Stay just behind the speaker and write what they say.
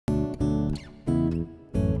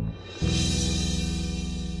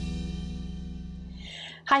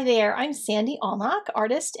Hi there, I'm Sandy Allnock,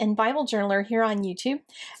 artist and Bible journaler here on YouTube,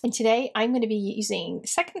 and today I'm going to be using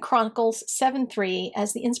 2 Chronicles 7:3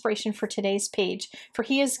 as the inspiration for today's page. For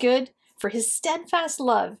he is good, for his steadfast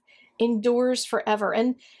love endures forever.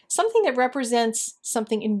 And something that represents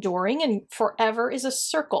something enduring and forever is a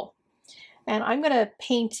circle. And I'm going to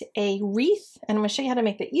paint a wreath, and I'm going to show you how to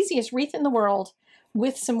make the easiest wreath in the world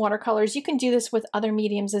with some watercolors. You can do this with other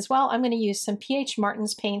mediums as well. I'm going to use some P.H.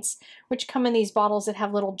 Martin's paints, which come in these bottles that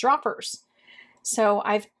have little droppers. So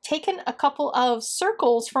I've taken a couple of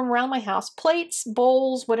circles from around my house, plates,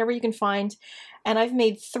 bowls, whatever you can find, and I've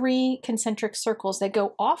made 3 concentric circles that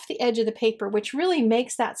go off the edge of the paper, which really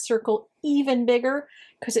makes that circle even bigger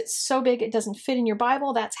because it's so big it doesn't fit in your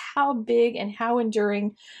Bible. That's how big and how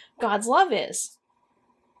enduring God's love is.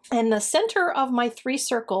 And the center of my 3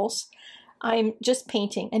 circles, I'm just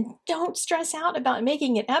painting, and don't stress out about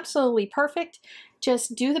making it absolutely perfect.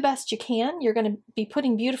 Just do the best you can. You're going to be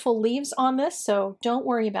putting beautiful leaves on this, so don't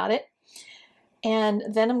worry about it. And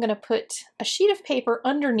then I'm going to put a sheet of paper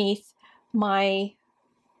underneath my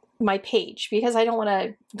page because I don't want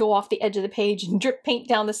to go off the edge of the page and drip paint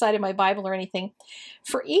down the side of my Bible or anything.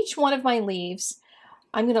 For each one of my leaves,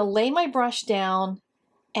 I'm going to lay my brush down,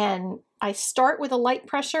 and I start with a light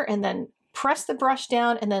pressure and then press the brush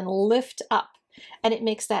down and then lift up, and it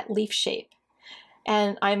makes that leaf shape.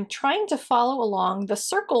 And I'm trying to follow along the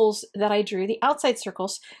circles that I drew, the outside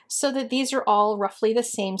circles, so that these are all roughly the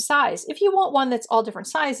same size. If you want one that's all different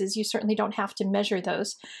sizes, you certainly don't have to measure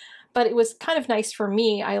those. But it was kind of nice for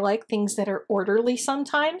me. I like things that are orderly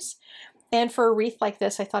sometimes. And for a wreath like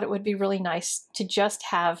this, I thought it would be really nice to just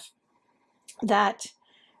have that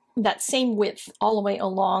same width all the way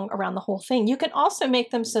along around the whole thing. You can also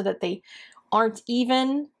make them so that they aren't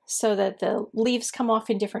even, so that the leaves come off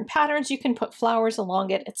in different patterns. You can put flowers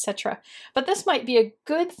along it, etc. But this might be a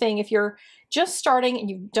good thing if you're just starting and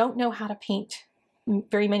you don't know how to paint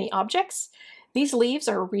very many objects. These leaves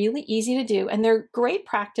are really easy to do, and they're great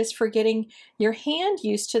practice for getting your hand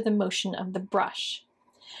used to the motion of the brush.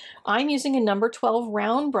 I'm using a number 12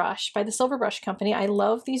 round brush by the Silver Brush Company. I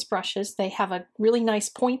love these brushes. They have a really nice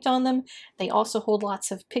point on them. They also hold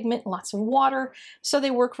lots of pigment, lots of water, so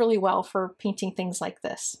they work really well for painting things like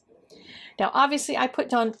this. Now, obviously, I put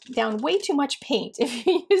down way too much paint. If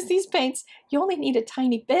you use these paints, you only need a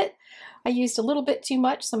tiny bit. I used a little bit too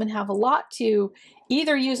much, so I'm gonna have a lot to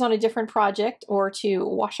either use on a different project or to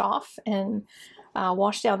wash off and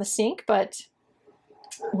wash down the sink. But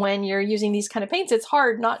when you're using these kind of paints, it's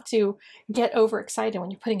hard not to get overexcited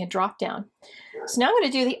when you're putting a drop down. So now I'm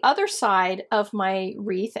going to do the other side of my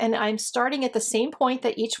wreath, and I'm starting at the same point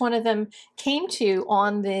that each one of them came to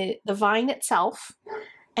on the vine itself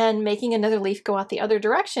and making another leaf go out the other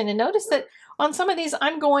direction. And notice that on some of these,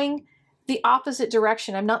 I'm going the opposite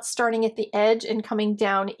direction. I'm not starting at the edge and coming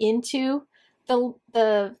down into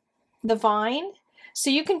the vine. So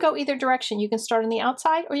you can go either direction. You can start on the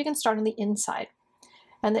outside or you can start on the inside.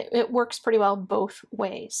 And it works pretty well both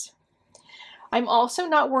ways. I'm also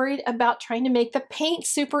not worried about trying to make the paint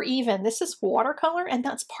super even. This is watercolor, and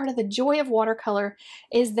that's part of the joy of watercolor,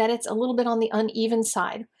 is that it's a little bit on the uneven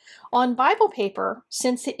side. On Bible paper,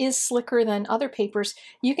 since it is slicker than other papers,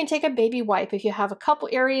 you can take a baby wipe if you have a couple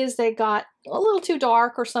areas that got a little too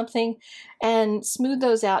dark or something, and smooth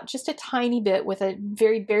those out just a tiny bit with a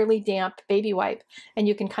very barely damp baby wipe, and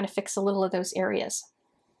you can kind of fix a little of those areas.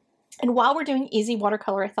 And while we're doing easy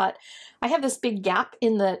watercolor, I thought I have this big gap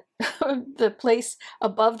in the the place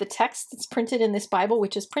above the text that's printed in this Bible,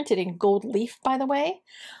 which is printed in gold leaf, by the way.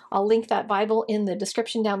 I'll link that Bible in the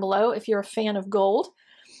description down below if you're a fan of gold.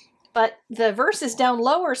 But the verse is down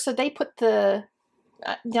lower, so they put the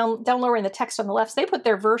down lower in the text on the left. So they put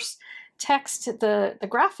their verse text, the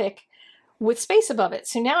graphic, with space above it.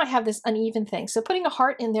 So now I have this uneven thing. So putting a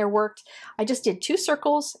heart in there worked. I just did 2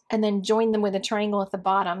 circles and then joined them with a triangle at the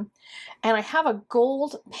bottom. And I have a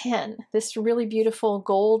gold pen. This really beautiful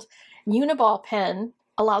gold Uniball pen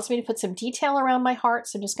allows me to put some detail around my heart.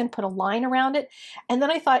 So I'm just going to put a line around it. And then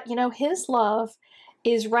I thought, you know, his love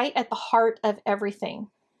is right at the heart of everything.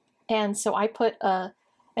 And so I put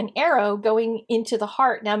an arrow going into the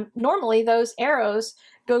heart. Now, normally those arrows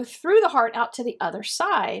go through the heart out to the other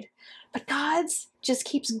side, but God's just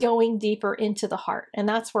keeps going deeper into the heart. And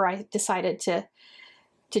that's where I decided to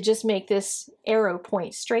just make this arrow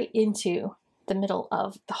point straight into the middle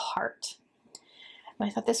of the heart. And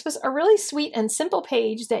I thought this was a really sweet and simple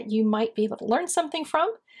page that you might be able to learn something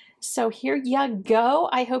from. So here you go.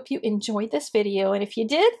 I hope you enjoyed this video. And if you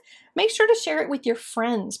did, make sure to share it with your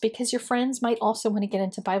friends because your friends might also want to get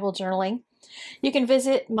into Bible journaling. You can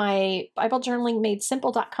visit my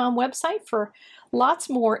BibleJournalingMadeSimple.com website for lots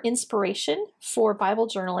more inspiration for Bible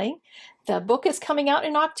journaling. The book is coming out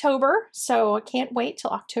in October, so I can't wait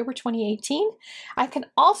till October 2018. I can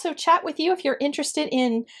also chat with you if you're interested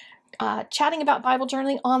in chatting about Bible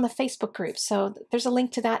journaling on the Facebook group. So there's a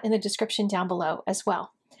link to that in the description down below as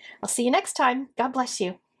well. I'll see you next time. God bless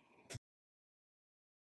you.